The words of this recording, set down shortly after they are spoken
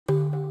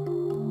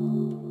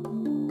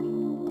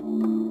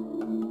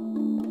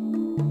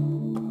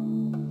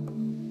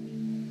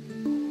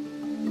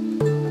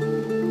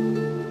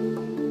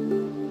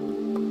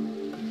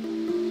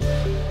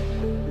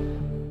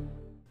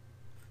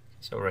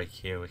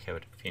here we have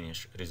a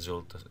finished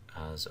result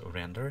as a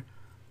render.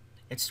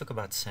 It took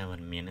about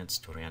 7 minutes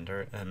to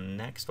render, and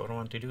next what I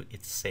want to do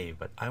is save,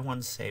 but I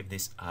want to save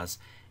this as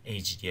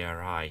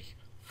HDRI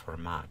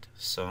format.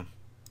 So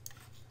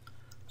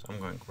I'm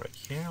going right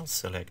here, I'll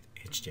select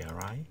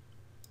HDRI,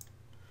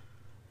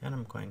 and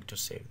I'm going to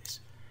save this.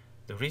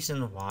 The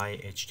reason why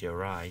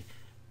HDRI,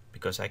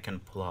 because I can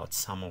pull out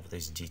some of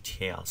these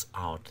details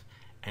out,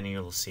 and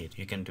you'll see it.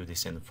 You can do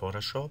this in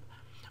Photoshop,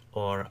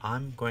 or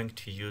I'm going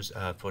to use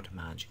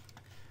Photomagic.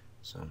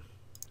 So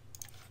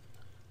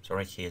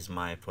right here is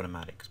my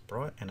Photomagic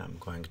Pro, and I'm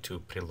going to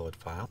preload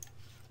file.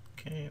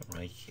 Okay,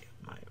 right here,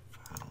 my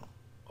file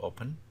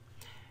open.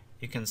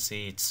 You can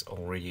see it's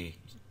already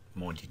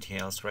more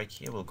details right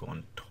here. We'll go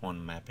on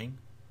tone mapping,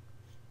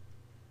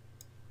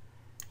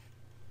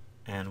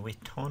 and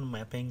with tone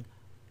mapping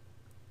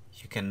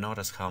you can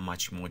notice how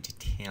much more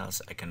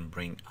details I can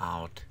bring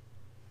out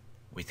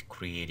with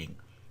creating.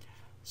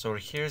 So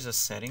here's the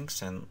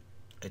settings, and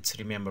it's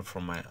remember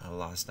from my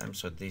last time.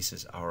 So this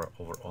is our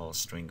overall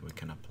string, we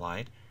can apply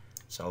it.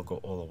 So I'll go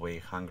all the way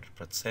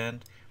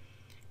 100%.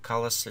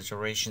 Color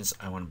saturations,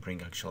 I want to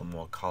bring actual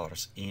more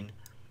colors in.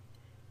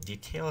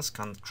 Details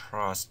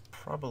contrast,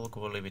 probably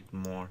go a little bit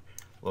more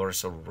lower.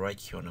 So right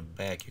here on the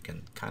back you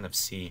can kind of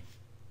see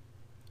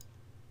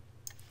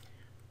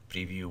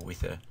preview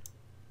with a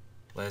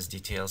less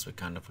details we're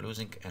kind of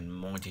losing, and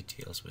more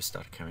details we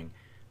start having.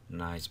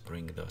 Nice,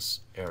 bring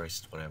those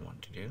areas, what I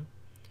want to do.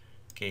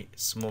 Okay,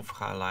 smooth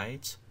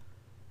highlights,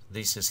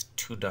 this is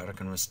too dark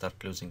and we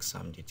start losing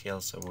some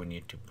details, so we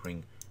need to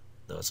bring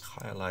those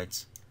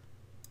highlights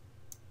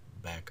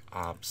back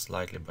up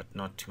slightly, but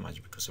not too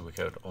much, because if we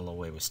have it all the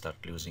way we start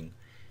losing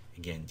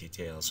again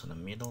details in the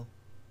middle.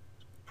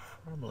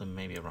 Probably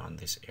maybe around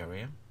this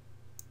area.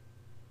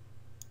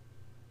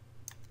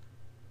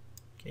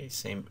 Okay,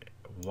 same,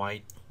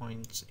 white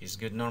points is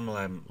good.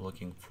 Normally I'm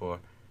looking for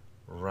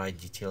right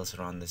details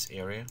around this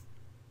area.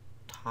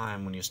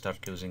 Time when you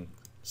start losing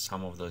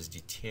some of those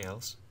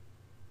details,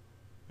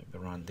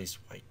 maybe around this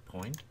white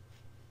point.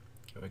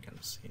 Okay, we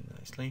can see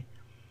nicely.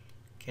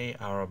 Okay,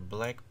 our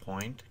black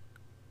point,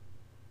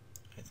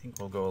 I think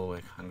we'll go all the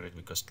way 100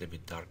 because it's a little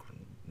bit darker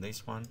than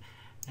this one.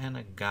 And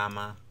a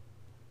gamma,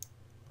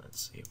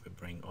 let's see if we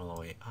bring all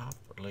the way up.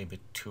 A little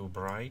bit too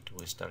bright,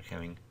 we start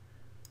having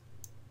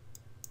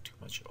too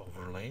much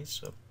overlay,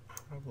 so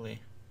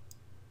probably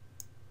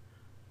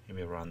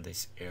maybe around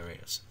this area.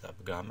 Set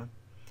up gamma.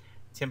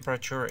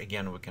 Temperature,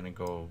 again, we're gonna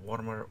go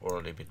warmer or a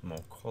little bit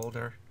more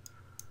colder.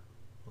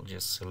 We'll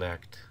just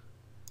select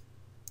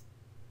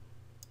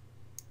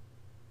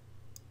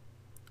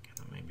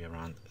maybe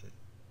around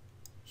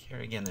here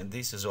again, and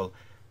this is all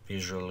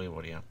visually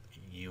what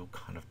you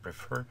kind of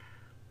prefer.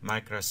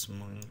 Micro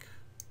smoothing,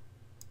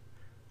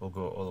 we'll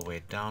go all the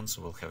way down,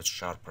 so we'll have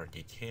sharper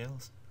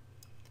details.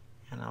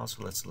 And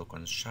also let's look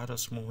on shadow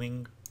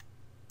smoothing.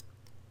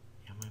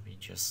 Yeah, maybe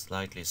just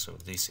slightly, so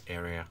this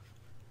area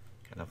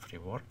kind of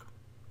rework.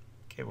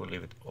 Okay, we'll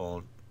leave it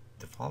all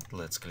default.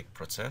 Let's click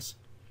process.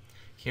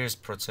 Here's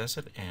process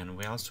it, and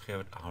we also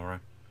have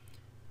our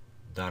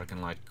dark and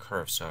light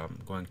curve. So I'm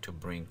going to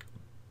bring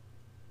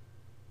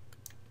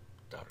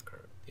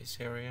darker this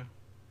area,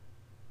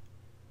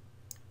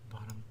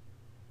 bottom.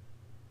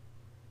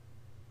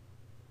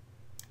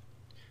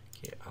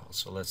 Okay,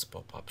 also let's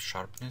pop up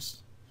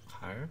sharpness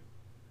higher.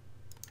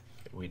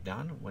 Okay, we're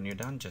done. When you're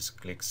done,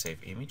 just click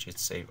save image.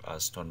 It's saved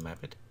as tone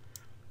mapped.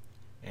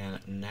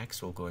 And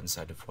next we'll go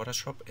inside the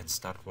Photoshop and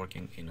start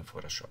working in the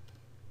Photoshop.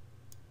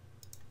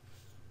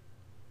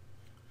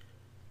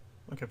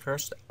 Okay,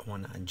 first I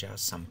want to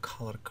adjust some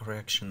color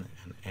correction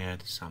and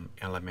add some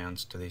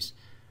elements to this.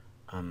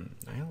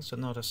 I also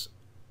notice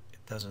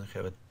it doesn't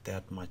have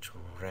that much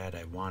red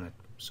I wanted,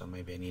 so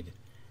maybe I need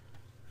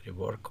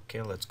rework.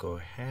 Okay, let's go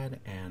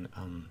ahead and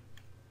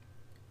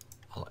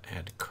I'll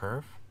add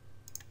curve.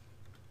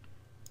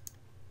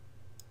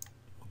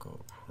 We'll go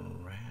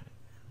red.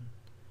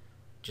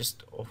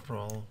 Just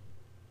overall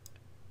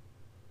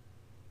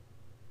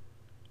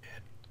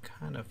add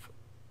kind of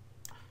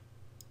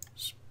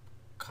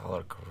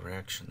color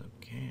correction.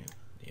 Okay,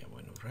 yeah,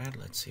 when red,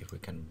 let's see if we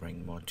can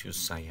bring more to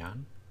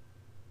cyan,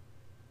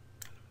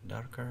 kind of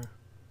darker,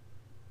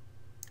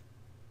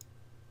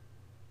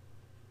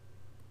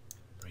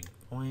 bring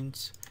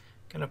points,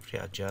 kind of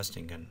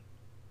readjusting and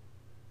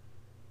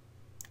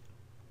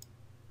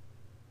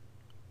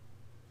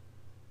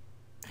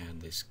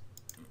this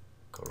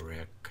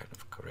correct kind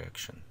of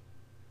correction,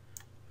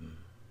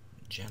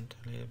 gentle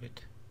a little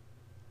bit.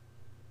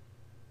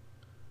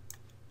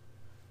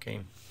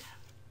 Okay,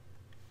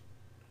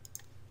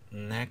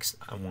 next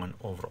I want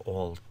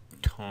overall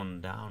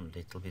tone down a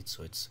little bit,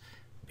 so it's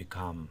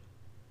become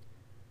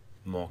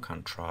more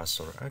contrast.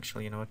 Or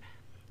actually, you know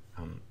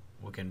what,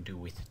 we can do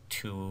with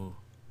two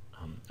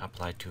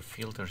apply two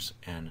filters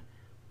and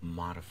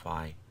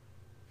modify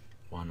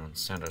one on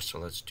center. So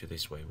let's do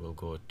this way. We'll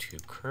go to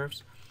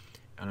curves,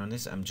 and on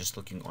this I'm just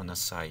looking on the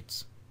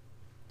sides,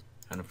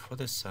 and for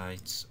the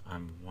sides I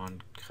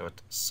want to have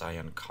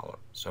cyan color,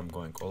 so I'm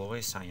going all the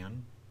way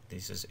cyan.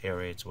 This is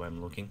area, it's where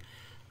I'm looking.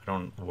 I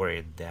don't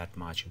worry that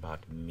much about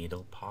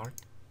middle part.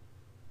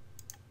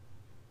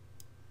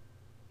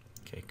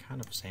 Okay, kind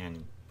of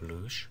sand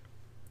bluish.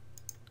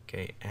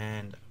 Okay,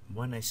 and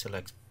when I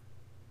select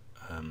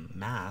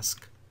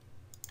mask,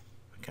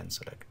 we can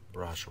select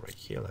brush right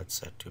here. Let's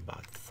set to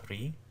about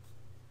 3,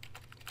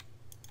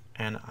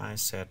 and I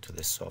set to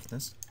the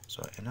softness.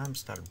 So, and I'm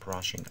start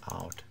brushing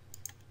out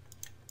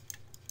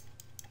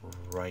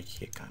right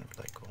here, kind of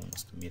like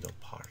almost the middle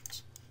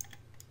parts.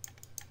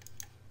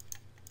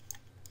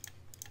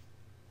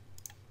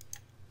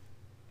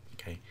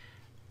 Okay.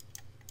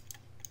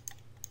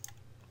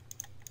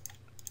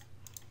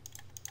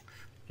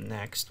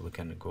 Next, we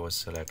can go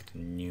select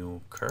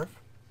new curve,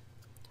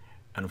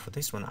 and for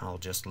this one I'll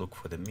just look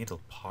for the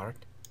middle part,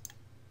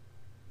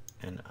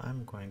 and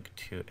I'm going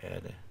to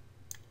add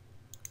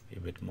a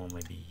bit more,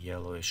 maybe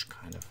yellowish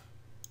kind of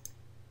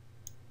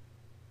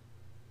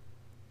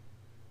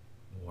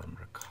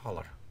warmer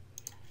color.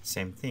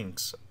 Same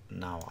things.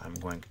 Now I'm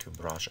going to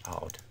brush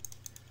out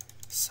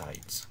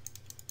sides.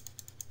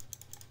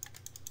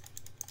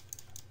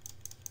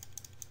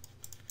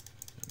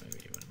 Maybe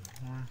even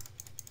more.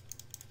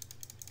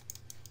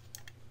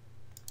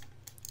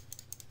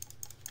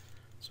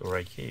 So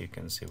right here you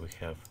can see we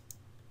have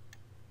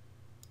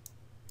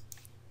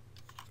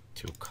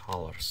 2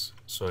 colors.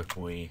 So if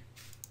we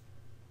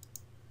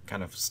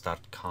kind of start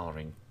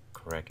coloring,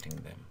 correcting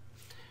them.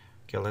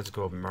 Okay, let's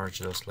go merge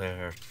those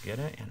layers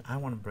together, and I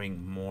want to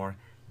bring more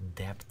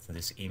depth to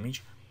this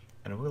image,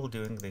 and we're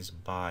doing this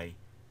by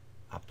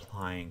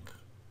applying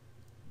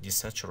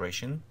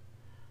desaturation,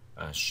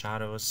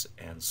 shadows,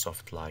 and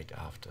soft light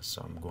after.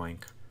 So I'm going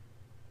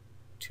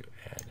to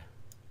add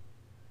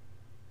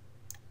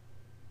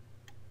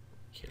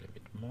here a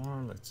bit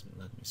more.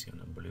 Let me see on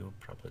the blue,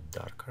 probably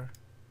darker,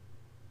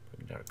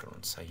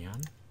 on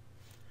cyan.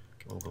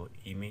 Okay, we'll go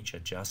image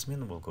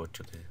adjustment, we'll go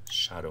to the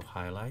shadow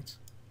highlights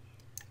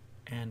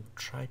and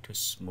try to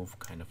smooth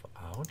kind of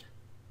out.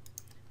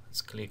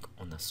 Let's click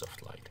on the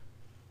soft light.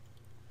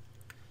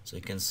 So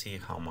you can see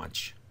how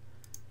much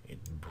it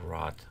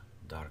brought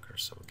darker,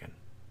 so we can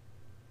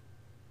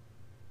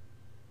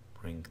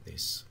bring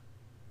this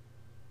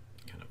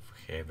kind of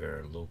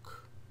heavier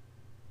look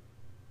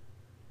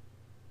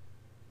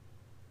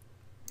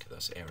to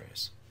those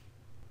areas.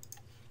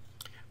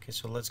 Okay,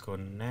 so let's go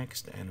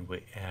next, and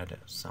we add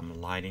some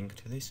lighting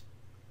to this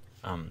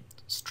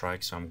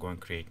strike. So I'm going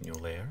to create new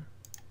layer,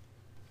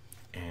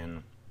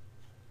 and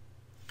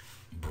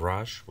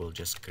brush will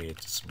just create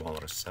a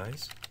smaller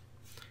size,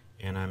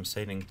 and I'm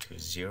setting to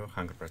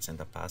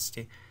 100%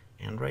 opacity,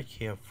 and right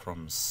here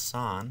from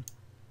sun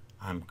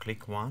I'm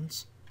click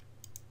once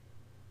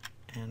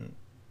and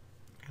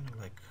kind of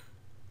like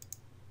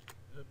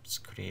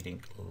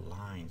creating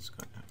lines.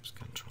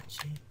 Control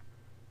C.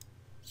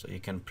 So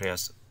you can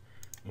press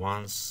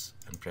once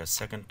and press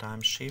second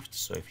time shift,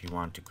 so if you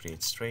want to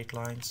create straight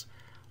lines,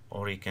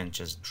 or you can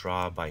just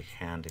draw by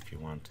hand if you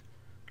want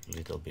a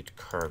little bit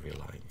curvy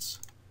lines.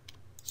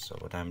 So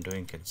what I'm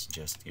doing is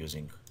just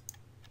using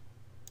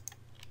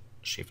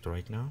shift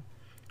right now.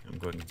 I'm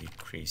going to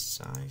decrease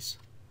size,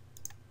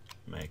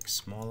 make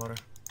smaller,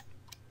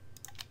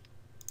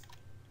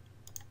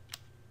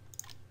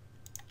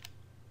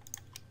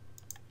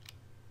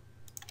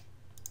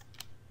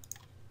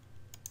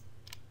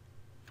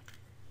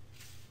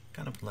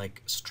 kind of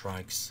like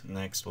strikes.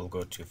 Next we'll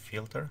go to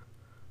filter,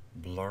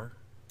 blur,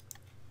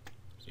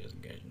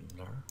 just get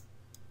blur,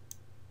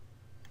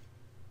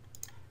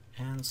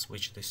 and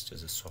switch this to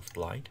the soft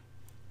light.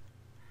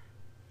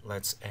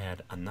 Let's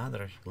add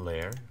another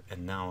layer,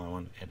 and now I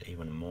want to add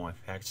even more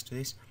effects to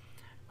this.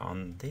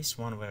 On this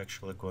one we're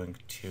actually going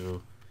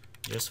to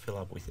just fill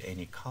up with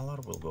any color.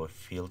 We'll go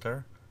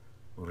filter,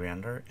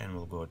 render, and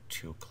we'll go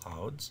to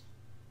clouds.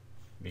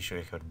 Be sure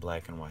you have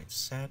black and white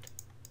set,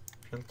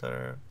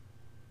 filter,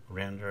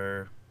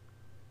 render,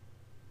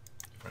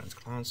 different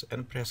clouds,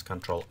 and press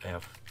Ctrl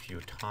F a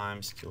few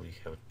times till you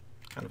have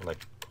kind of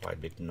like quite a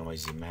bit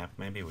noisy map,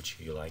 maybe, which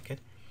you like it.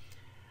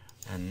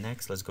 And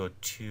next let's go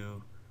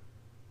to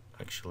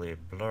actually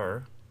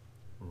blur,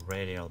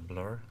 radial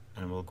blur,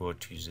 and we'll go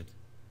to use it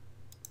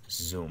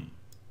zoom.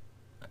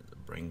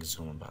 Bring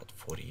zoom about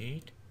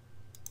 48,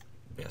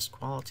 best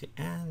quality,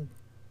 and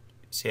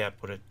see I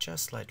put it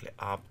just slightly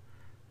up,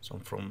 so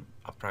from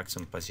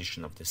approximate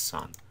position of the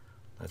sun.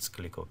 Let's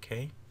click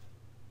OK,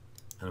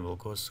 and we'll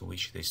go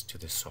switch this to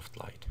the soft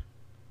light.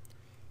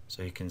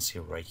 So you can see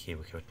right here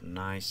we have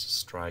nice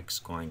strikes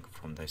going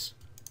from this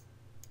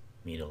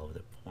middle of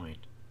the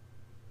point.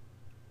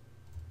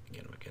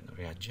 Again, we can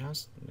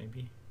readjust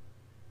maybe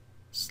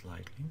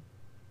slightly.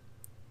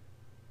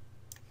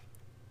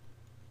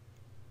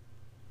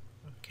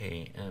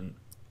 Okay, and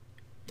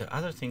the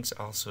other things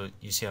also,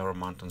 you see our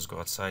mountains go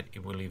outside.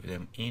 If we leave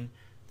them in,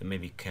 they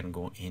maybe can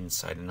go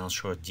inside, and I'll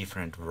show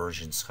different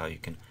versions how you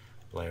can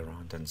play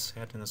around and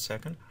set in a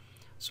second.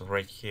 So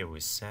right here we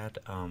set.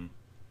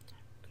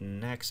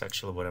 Next,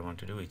 actually what I want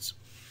to do is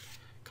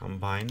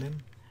combine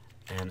them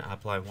and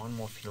apply one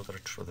more filter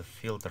through the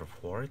filter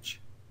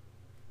forge.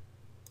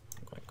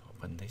 I'm going to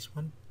open this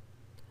one.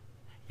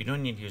 You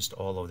don't need to use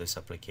all of these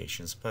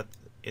applications, but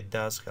it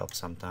does help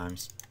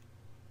sometimes.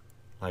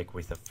 Like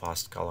with a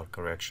fast color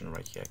correction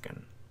right here, I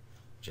can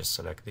just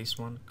select this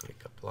one,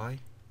 click apply,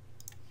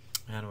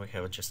 and we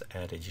have just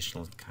add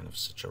additional kind of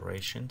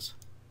saturations.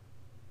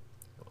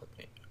 Let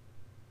me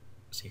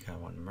see how I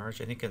want to merge,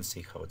 and you can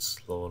see how it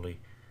slowly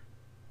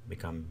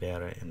become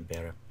better and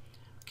better.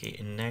 Okay,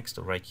 and next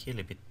right here a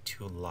little bit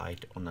too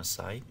light on the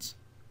sides,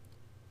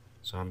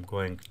 so I'm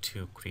going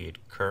to create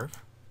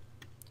curve.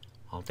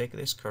 I'll take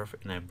this curve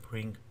and I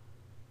bring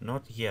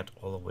not yet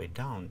all the way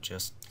down,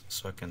 just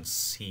so I can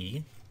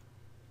see.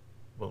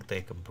 We'll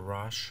take a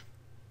brush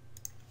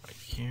right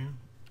here.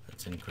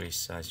 Let's increase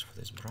size for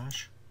this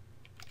brush,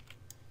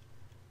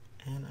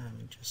 and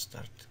I'm just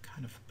start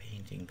kind of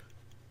painting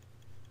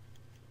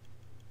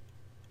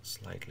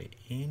slightly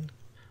in.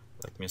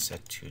 Let me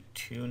set to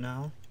 2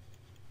 now,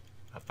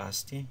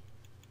 opacity,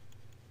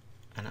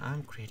 and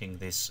I'm creating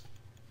this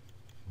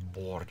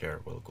border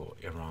will go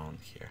around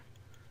here,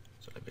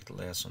 so a little bit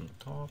less on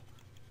the top.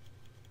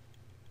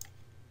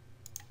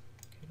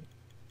 Okay.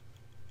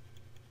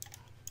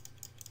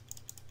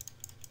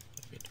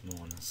 A bit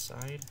more on the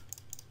side,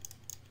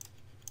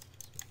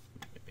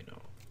 maybe no,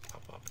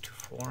 up to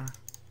 4.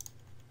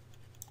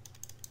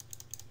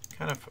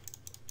 Kind of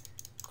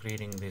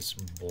creating this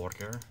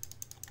border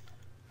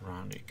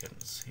around, you can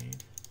see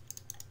it.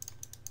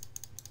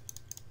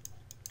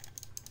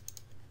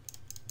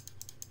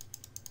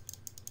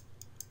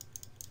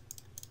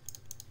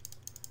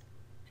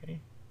 Okay,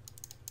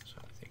 so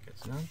I think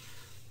it's done.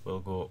 We'll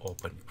go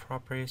open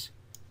properties,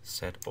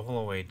 set all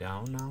the way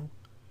down now,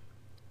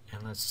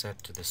 and let's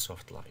set to the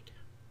soft light.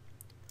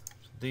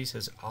 So this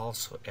is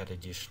also add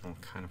additional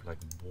kind of like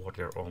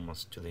border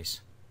almost to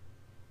this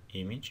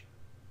image,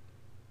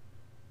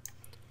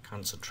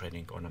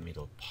 concentrating on the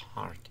middle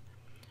part.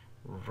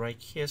 Right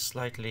here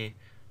slightly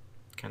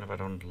kind of I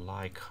don't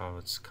like how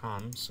it's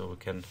come, so we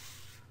can,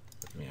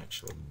 let me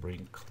actually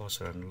bring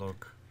closer and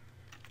look,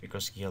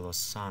 because yellow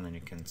sun and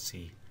you can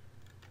see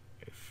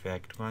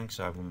effect going.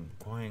 So I'm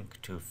going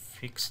to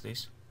fix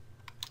this,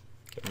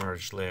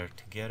 merge layer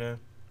together,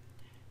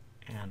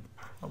 and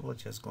probably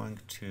just going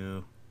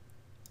to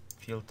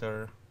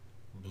filter,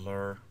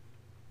 blur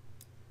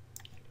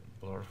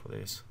for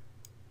this.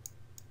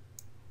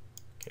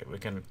 Okay, we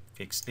can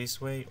fix this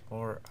way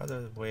or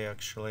other way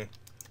actually.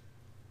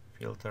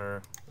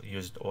 Filter,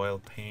 used oil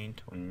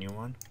paint on new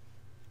one.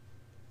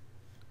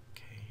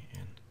 Okay,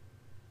 and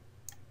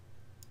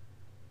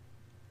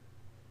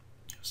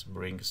just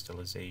bring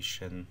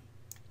stylization,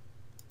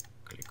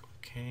 click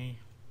OK,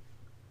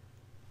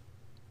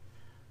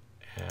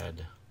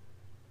 add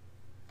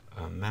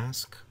a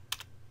mask,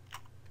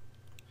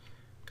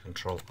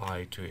 Control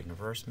I to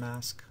inverse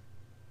mask.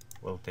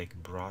 We'll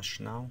take brush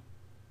now.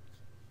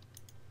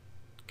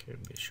 Okay,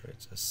 be sure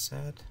it's a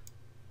set.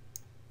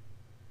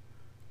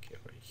 Okay,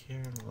 right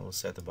here we'll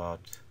set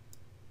about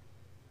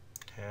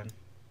 10,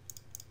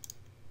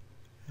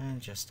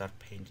 and just start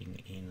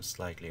painting in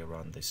slightly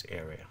around this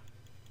area.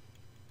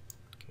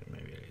 Okay,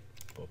 maybe it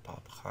pop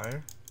up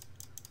higher.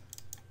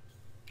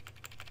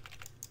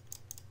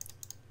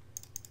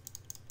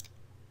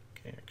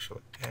 Okay,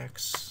 actually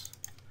X,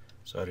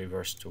 so I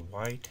reverse to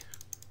white.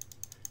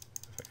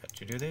 I forgot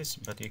to do this,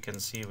 but you can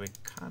see we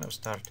kind of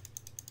start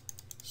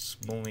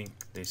smoothing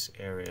these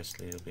areas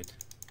a little bit.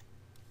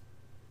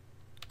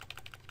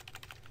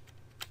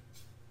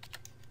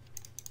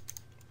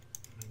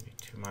 Maybe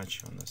too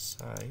much on the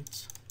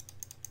sides.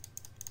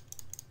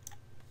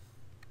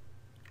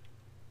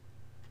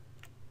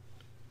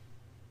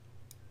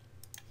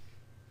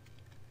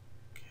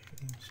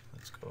 Okay, so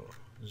let's go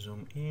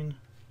zoom in.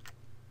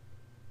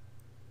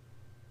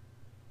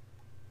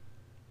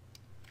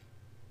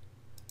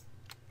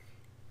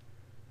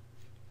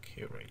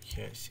 Okay, right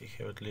here I see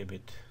have it a little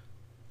bit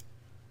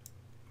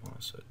more,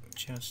 so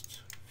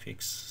just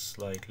fix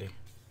slightly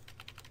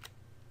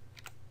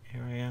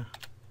area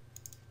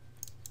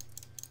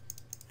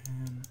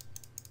and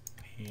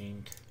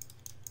paint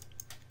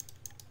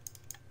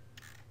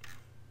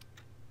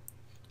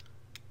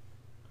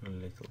a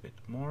little bit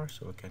more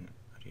so we can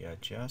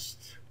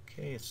readjust.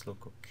 Okay, it's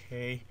look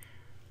okay.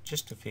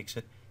 Just to fix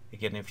it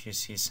again, if you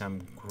see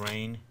some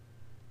grain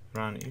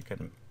around, you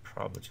can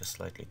probably just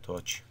slightly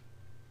touch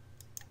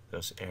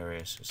those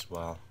areas as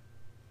well.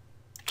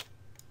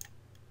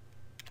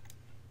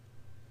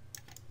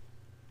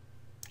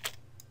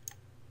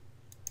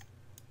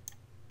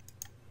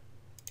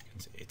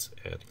 It's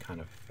a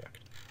kind of effect.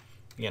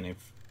 Again,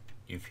 if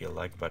you feel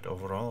like, but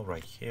overall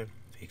right here,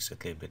 fix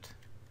it a little bit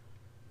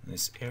in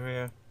this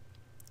area.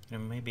 You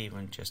know, maybe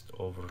even just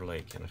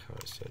overlay, kind of how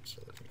I said.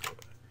 So let me go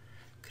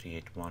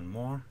create one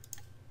more,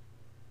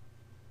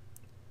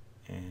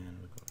 and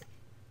we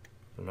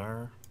go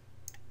blur.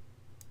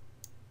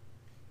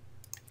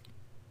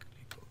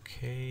 Click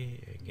OK.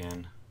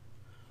 Again,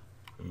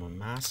 from a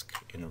mask,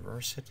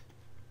 inverse it,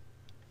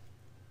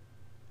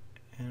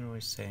 and we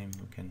same.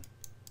 We can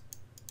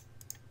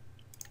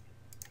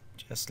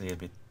just a little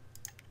bit,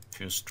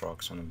 few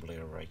strokes on the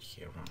blur right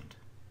here around.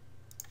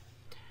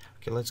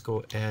 Okay, let's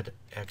go add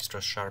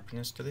extra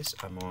sharpness to this.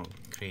 I'm going to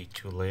create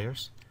 2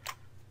 layers,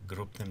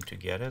 group them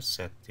together,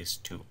 set this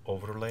to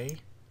overlay,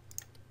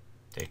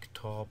 take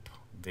top,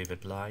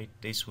 vivid light.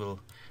 This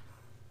will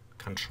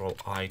control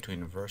I to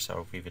inverse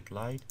our vivid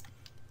light,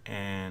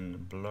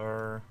 and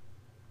blur,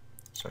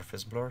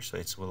 surface blur, so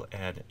it will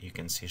add, you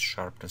can see,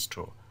 sharpness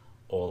to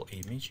all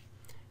image.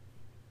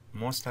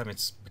 Most time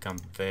it's become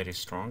very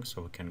strong,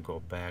 so we can go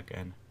back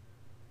and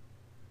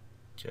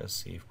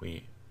just see if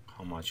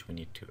how much we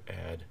need to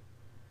add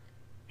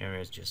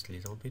areas, just a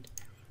little bit.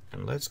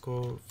 And let's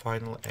go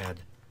final, add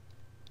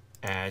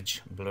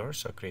edge blur,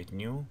 so create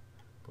new,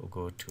 we'll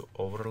go to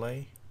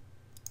overlay,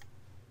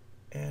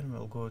 and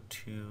we'll go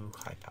to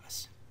high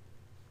pass.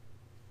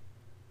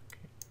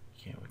 Okay,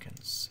 here we can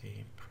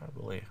see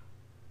probably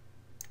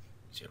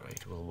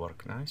 0.8 will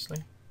work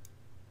nicely.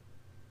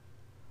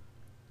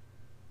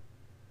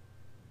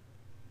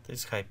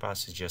 This high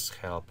pass is just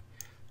help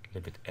a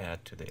little bit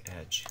add to the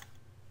edge.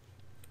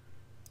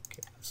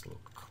 Okay, let's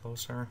look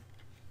closer.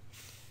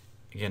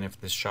 Again,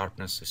 if the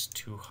sharpness is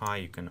too high,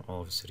 you can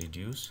always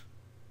reduce.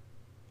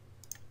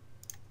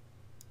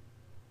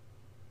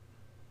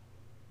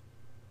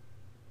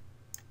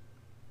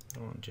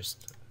 I'll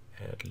just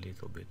add a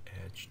little bit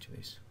edge to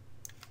this.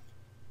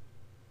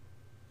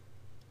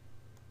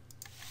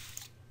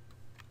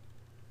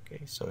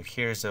 Okay, so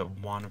here's a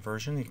one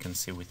version. You can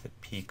see with the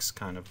peaks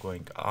kind of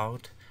going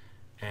out,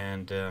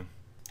 and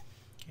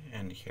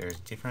here's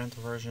different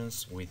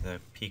versions with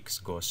the peaks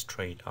go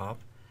straight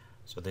up.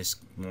 So this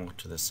more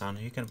to the sun.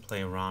 You can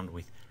play around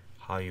with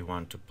how you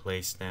want to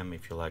place them,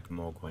 if you like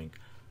more going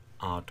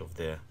out of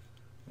the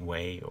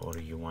way or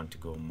you want to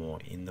go more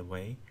in the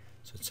way.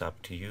 So it's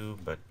up to you,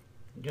 but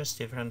just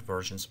different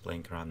versions,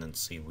 playing around and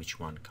see which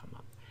one come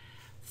up.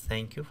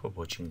 Thank you for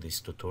watching this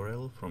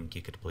tutorial from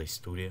Geekatplay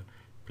Studio.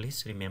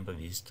 Please remember,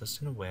 visit us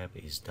on the web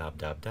is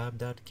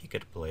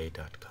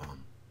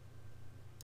www.geekatplay.com.